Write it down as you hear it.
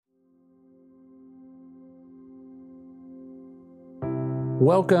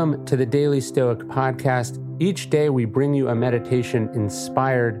Welcome to the Daily Stoic Podcast. Each day we bring you a meditation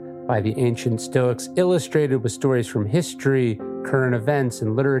inspired by the ancient Stoics, illustrated with stories from history, current events,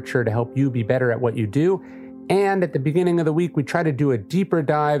 and literature to help you be better at what you do. And at the beginning of the week, we try to do a deeper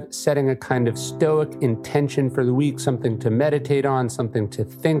dive, setting a kind of Stoic intention for the week, something to meditate on, something to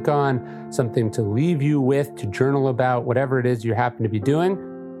think on, something to leave you with, to journal about, whatever it is you happen to be doing.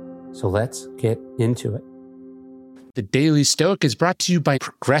 So let's get into it. The Daily Stoic is brought to you by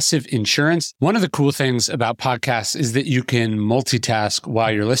Progressive Insurance. One of the cool things about podcasts is that you can multitask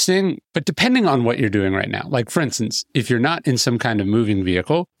while you're listening, but depending on what you're doing right now. Like, for instance, if you're not in some kind of moving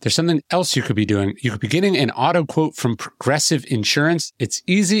vehicle, there's something else you could be doing. You could be getting an auto quote from Progressive Insurance. It's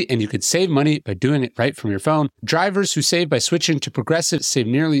easy, and you could save money by doing it right from your phone. Drivers who save by switching to Progressive save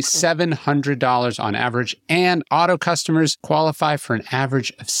nearly $700 on average, and auto customers qualify for an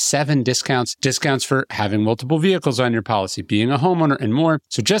average of 7 discounts. Discounts for having multiple vehicles on your policy, being a homeowner, and more.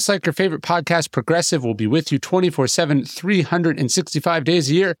 So just like your favorite podcast, Progressive will be with you 24/7, 365 days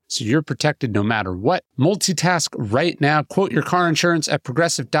a year, so you're protected no matter what. Multitask right now. Quote your car insurance at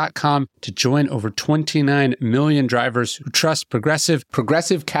Progressive.com to join over 29 million drivers who trust Progressive.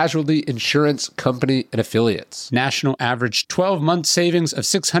 Progressive Casualty Insurance Company and Affiliates. National average 12-month savings of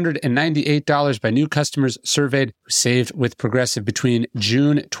 $698 by new customers surveyed who saved with Progressive between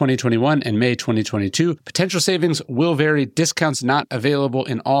June 2021 and May 2022. Potential savings will vary. Discounts not available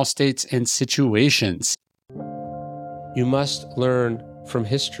in all states and situations. You must learn from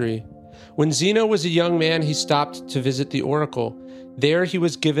history. When Zeno was a young man, he stopped to visit the oracle. There he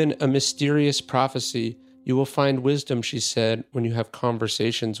was given a mysterious prophecy. You will find wisdom, she said, when you have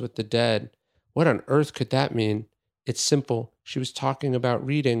conversations with the dead. What on earth could that mean? It's simple. She was talking about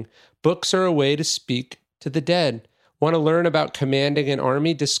reading. Books are a way to speak to the dead. Want to learn about commanding an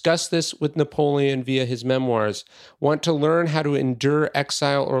army? Discuss this with Napoleon via his memoirs. Want to learn how to endure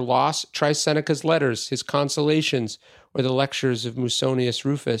exile or loss? Try Seneca's letters, his consolations, or the lectures of Musonius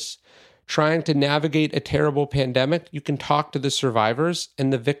Rufus. Trying to navigate a terrible pandemic? You can talk to the survivors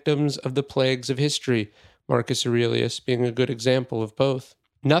and the victims of the plagues of history, Marcus Aurelius being a good example of both.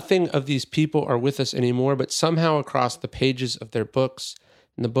 Nothing of these people are with us anymore, but somehow across the pages of their books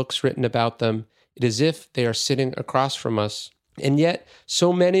and the books written about them, it is as if they are sitting across from us. And yet,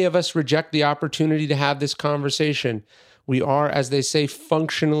 so many of us reject the opportunity to have this conversation. We are, as they say,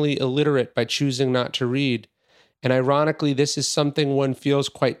 functionally illiterate by choosing not to read. And ironically, this is something one feels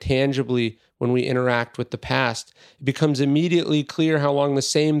quite tangibly when we interact with the past. It becomes immediately clear how long the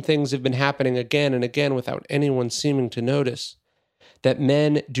same things have been happening again and again without anyone seeming to notice. That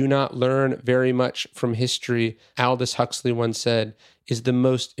men do not learn very much from history, Aldous Huxley once said, is the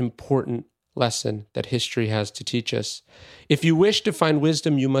most important lesson that history has to teach us. If you wish to find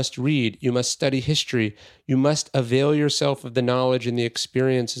wisdom, you must read, you must study history, you must avail yourself of the knowledge and the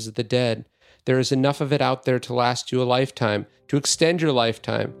experiences of the dead. There is enough of it out there to last you a lifetime, to extend your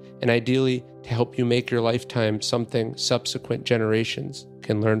lifetime, and ideally to help you make your lifetime something subsequent generations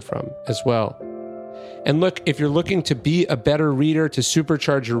can learn from as well. And look, if you're looking to be a better reader, to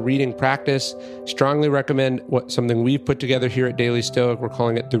supercharge your reading practice, strongly recommend something we've put together here at Daily Stoic. We're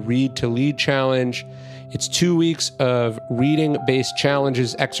calling it the Read to Lead Challenge. It's 2 weeks of reading-based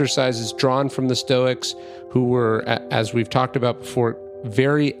challenges, exercises drawn from the Stoics, who were, as we've talked about before,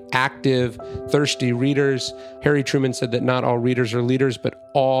 very active, thirsty readers. Harry Truman said that not all readers are leaders, but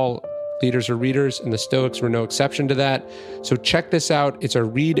all leaders are readers, and the Stoics were no exception to that. So check this out. It's a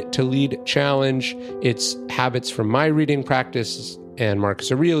Read to Lead Challenge. It's habits from my reading practice and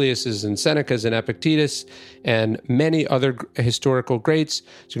Marcus Aurelius's and Seneca's and Epictetus and many other historical greats.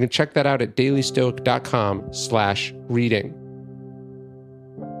 So you can check that out at dailystoic.com/reading.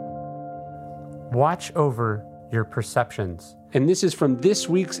 Watch over your perceptions. And this is from this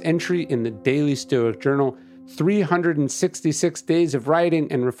week's entry in the Daily Stoic Journal, 366 Days of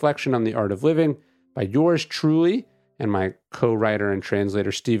Writing and Reflection on the Art of Living by yours truly and my co-writer and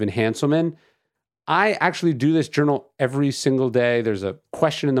translator, Stephen Hanselman. I actually do this journal every single day. There's a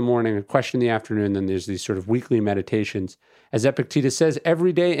question in the morning, a question in the afternoon, then there's these sort of weekly meditations. As Epictetus says,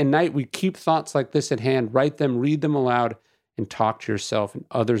 every day and night we keep thoughts like this at hand, write them, read them aloud, and talk to yourself and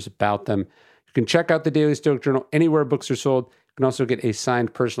others about them. You can check out the Daily Stoic Journal anywhere books are sold. You can also get a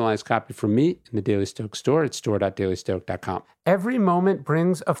signed, personalized copy from me in the Daily Stoic store at store.dailystoic.com. Every moment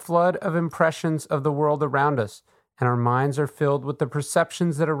brings a flood of impressions of the world around us, and our minds are filled with the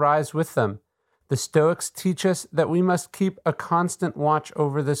perceptions that arise with them. The Stoics teach us that we must keep a constant watch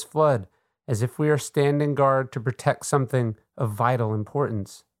over this flood, as if we are standing guard to protect something of vital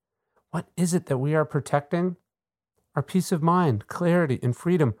importance. What is it that we are protecting? Our peace of mind, clarity, and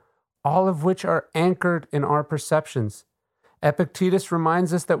freedom, all of which are anchored in our perceptions. Epictetus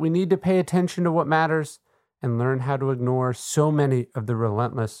reminds us that we need to pay attention to what matters and learn how to ignore so many of the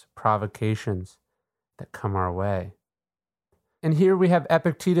relentless provocations that come our way. And here we have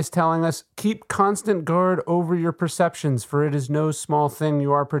Epictetus telling us, keep constant guard over your perceptions, for it is no small thing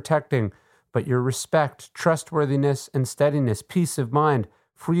you are protecting, but your respect, trustworthiness, and steadiness, peace of mind,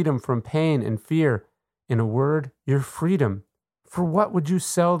 freedom from pain and fear. In a word, your freedom. For what would you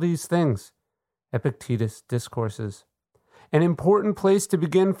sell these things? Epictetus Discourses. An important place to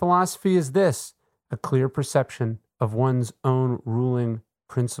begin philosophy is this: a clear perception of one's own ruling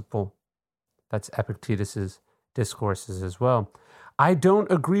principle. That's Epictetus's Discourses as well. I don't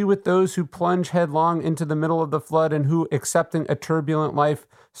agree with those who plunge headlong into the middle of the flood and who, accepting a turbulent life,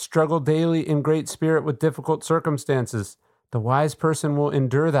 struggle daily in great spirit with difficult circumstances. The wise person will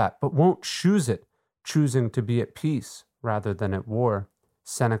endure that, but won't choose it, choosing to be at peace rather than at war.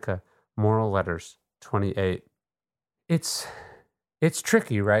 Seneca, Moral Letters, 28. It's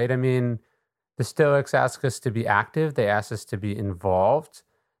tricky, right? I mean, the Stoics ask us to be active. They ask us to be involved.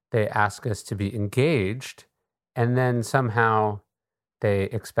 They ask us to be engaged. And then somehow they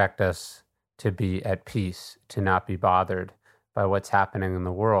expect us to be at peace, to not be bothered by what's happening in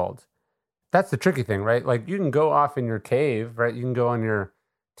the world. That's the tricky thing, right? Like, you can go off in your cave, right? You can go on your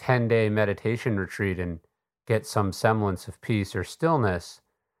 10-day meditation retreat and get some semblance of peace or stillness.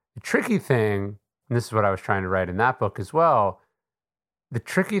 The tricky thing, and this is what I was trying to write in that book as well, the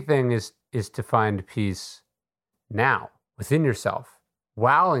tricky thing is to find peace now, within yourself,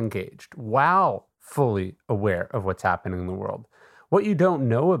 while engaged, while fully aware of what's happening in the world. What you don't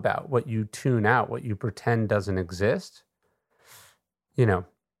know about, what you tune out, what you pretend doesn't exist,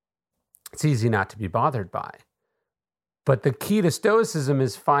 it's easy not to be bothered by. But the key to Stoicism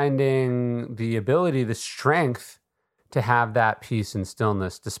is finding the ability, the strength to have that peace and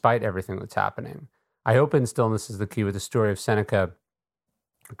stillness despite everything that's happening. I open stillness as the key with the story of Seneca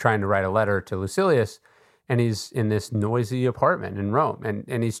trying to write a letter to Lucilius, and he's in this noisy apartment in Rome,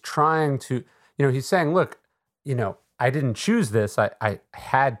 and he's trying to, he's saying, look, I didn't choose this. I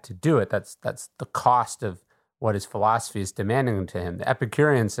had to do it. That's the cost of what his philosophy is demanding to him. The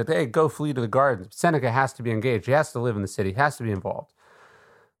Epicureans said, hey, go flee to the gardens. Seneca has to be engaged. He has to live in the city. He has to be involved.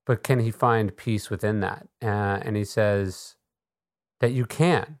 But can he find peace within that? And he says that you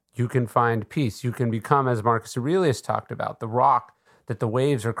can. You can find peace. You can become, as Marcus Aurelius talked about, the rock that the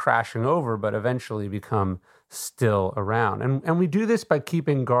waves are crashing over, but eventually become still around. And we do this by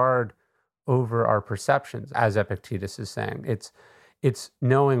keeping guard over our perceptions, as Epictetus is saying. It's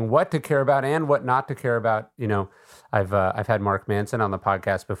knowing what to care about and what not to care about. I've had Mark Manson on the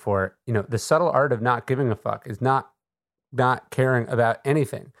podcast before. The subtle art of not giving a fuck is not caring about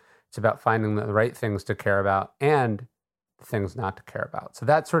anything. It's about finding the right things to care about and the things not to care about. So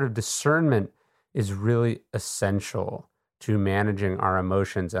that sort of discernment is really essential to managing our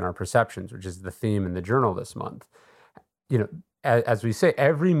emotions and our perceptions, which is the theme in the journal this month. As we say,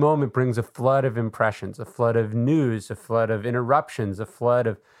 every moment brings a flood of impressions, a flood of news, a flood of interruptions, a flood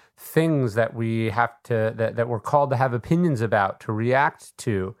of things that we have to, that we're called to have opinions about, to react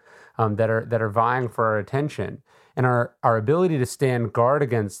to, that are vying for our attention. And our ability to stand guard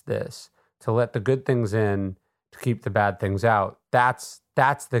against this, to let the good things in, to keep the bad things out, that's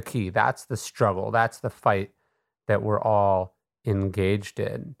the key. That's the struggle. That's the fight that we're all engaged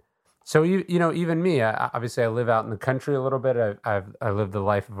in. So, even me, obviously I live out in the country a little bit. I live the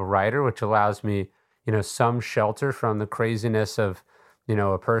life of a writer, which allows me, some shelter from the craziness of,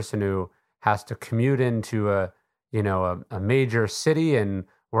 a person who has to commute into a major city and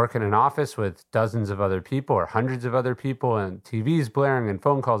work in an office with dozens of other people or hundreds of other people and TVs blaring and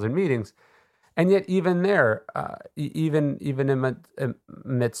phone calls and meetings. And yet even there, even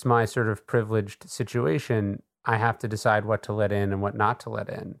amidst my sort of privileged situation, I have to decide what to let in and what not to let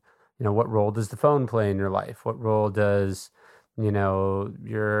in. What role does the phone play in your life? What role does, your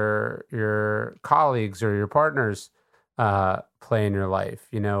colleagues or your partners play in your life?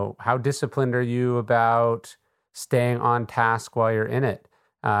 How disciplined are you about staying on task while you're in it?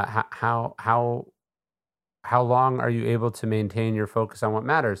 How long are you able to maintain your focus on what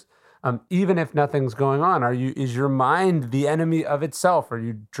matters? Even if nothing's going on, is your mind the enemy of itself? Are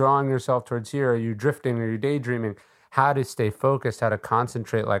you drawing yourself towards here? Are you drifting? Are you daydreaming? How to stay focused, how to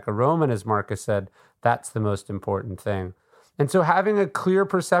concentrate like a Roman, as Marcus said, that's the most important thing. And so having a clear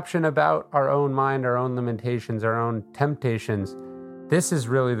perception about our own mind, our own limitations, our own temptations, this is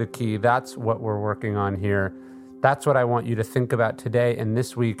really the key. That's what we're working on here. That's what I want you to think about today and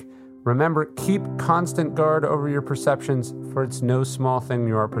this week. Remember, keep constant guard over your perceptions, for it's no small thing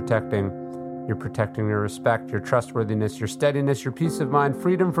you are protecting. You're protecting your respect, your trustworthiness, your steadiness, your peace of mind,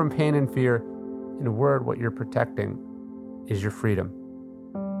 freedom from pain and fear. In a word, what you're protecting is your freedom.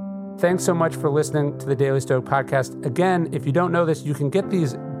 Thanks so much for listening to the Daily Stoic Podcast. Again, if you don't know this, you can get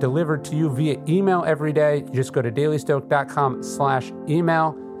these delivered to you via email every day. You just go to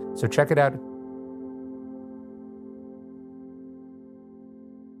dailystoic.com/email. So check it out.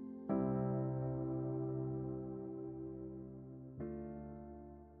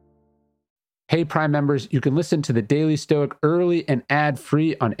 Hey, Prime members, you can listen to the Daily Stoic early and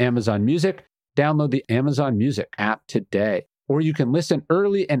ad-free on Amazon Music. Download the Amazon Music app today. Or you can listen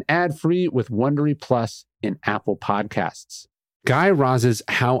early and ad-free with Wondery Plus in Apple Podcasts. Guy Raz's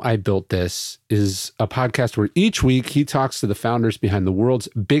How I Built This is a podcast where each week he talks to the founders behind the world's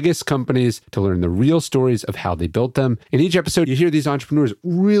biggest companies to learn the real stories of how they built them. In each episode, you hear these entrepreneurs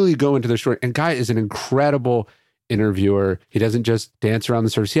really go into their story. And Guy is an incredible interviewer. He doesn't just dance around the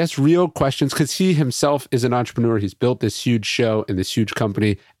surface. He asks real questions because he himself is an entrepreneur. He's built this huge show and this huge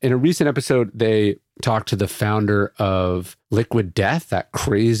company. In a recent episode, they talked to the founder of Liquid Death, that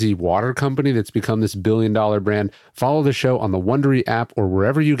crazy water company that's become this billion-dollar brand. Follow the show on the Wondery app or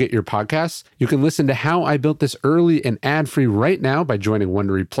wherever you get your podcasts. You can listen to How I Built This early and ad-free right now by joining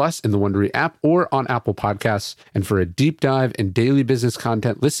Wondery Plus in the Wondery app or on Apple Podcasts. And for a deep dive in daily business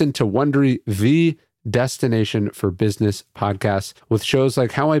content, listen to Wondery, the destination for business podcasts, with shows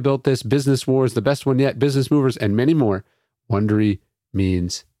like How I Built This, Business Wars, The Best One Yet, Business Movers, and many more. Wondery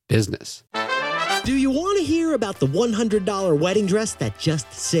means business. Do you want to hear about the $100 wedding dress that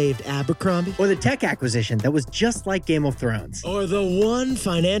just saved Abercrombie? Or the tech acquisition that was just like Game of Thrones? Or the one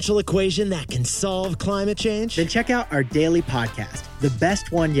financial equation that can solve climate change? Then check out our daily podcast, The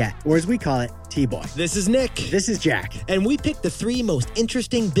Best One Yet, or as we call it, T-Boy. This is Nick. This is Jack. And we pick the 3 most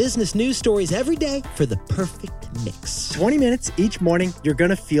interesting business news stories every day for the perfect mix. 20 minutes each morning, you're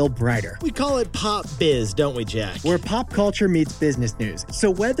going to feel brighter. We call it Pop Biz, don't we, Jack? Where pop culture meets business news.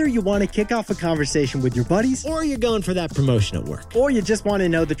 So whether you want to kick off a conversation with your buddies, or you're going for that promotion at work, or you just want to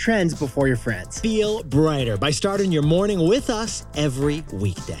know the trends before your friends, feel brighter by starting your morning with us every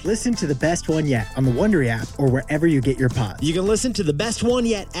weekday. Listen to The Best One Yet on the Wondery app or wherever you get your pods. You can listen to The Best One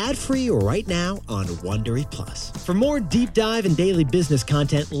Yet ad-free right now on Wondery Plus. For more deep dive and daily business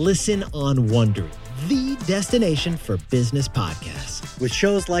content, listen on Wondery, the destination for business podcasts. With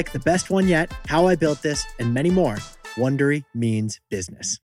shows like The Best One Yet, How I Built This, and many more, Wondery means business.